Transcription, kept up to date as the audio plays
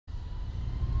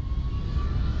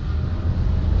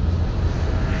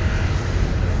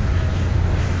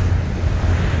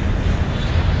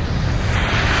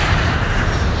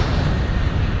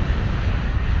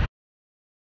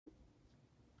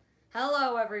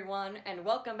everyone, and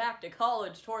welcome back to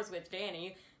College Tours with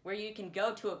Danny, where you can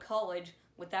go to a college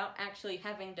without actually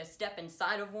having to step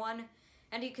inside of one,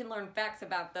 and you can learn facts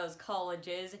about those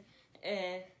colleges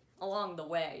along the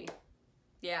way.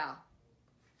 Yeah,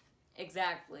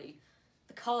 exactly.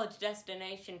 The college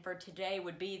destination for today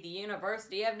would be the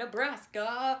University of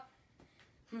Nebraska.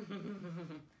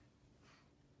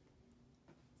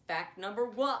 Fact number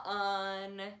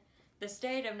 1. The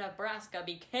state of Nebraska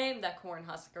became the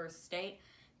Cornhuskers state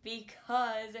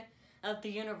because of the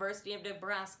University of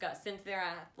Nebraska, since their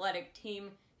athletic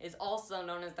team is also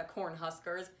known as the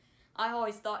Cornhuskers. I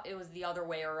always thought it was the other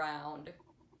way around.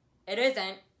 It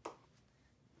isn't.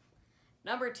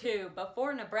 Number 2,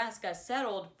 before Nebraska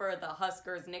settled for the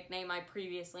Huskers nickname I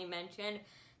previously mentioned,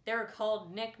 they were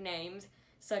called nicknames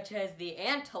such as the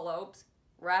Antelopes,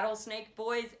 Rattlesnake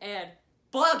Boys, and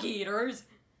Bug Eaters.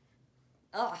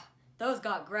 Ugh. Those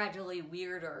got gradually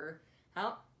weirder. I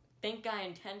don't think I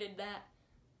intended that,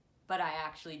 but I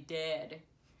actually did.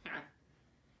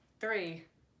 3.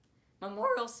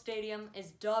 Memorial Stadium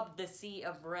is dubbed the Sea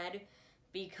of Red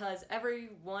because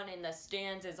everyone in the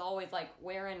stands is always like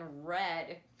wearing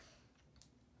red.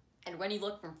 And when you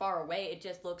look from far away, it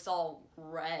just looks all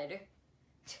red.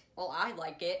 Well, I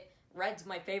like it. Red's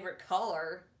my favorite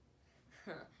color.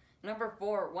 Number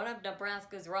 4, one of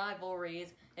Nebraska's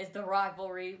rivalries is the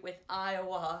rivalry with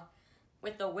Iowa,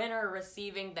 with the winner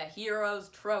receiving the Heroes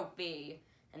Trophy.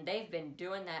 And they've been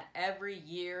doing that every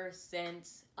year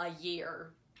since a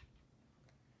year.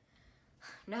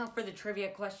 Now for the trivia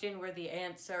question where the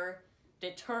answer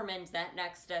determines that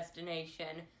next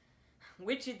destination.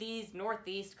 Which of these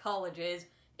Northeast colleges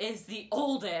is the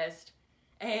oldest?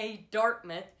 A.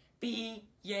 Dartmouth, B.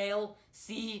 Yale,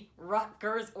 C.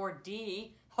 Rutgers, or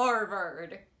D.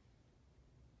 Harvard.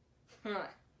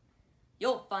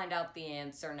 You'll find out the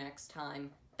answer next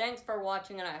time. Thanks for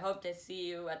watching, and I hope to see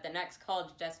you at the next college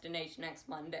destination next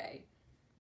Monday.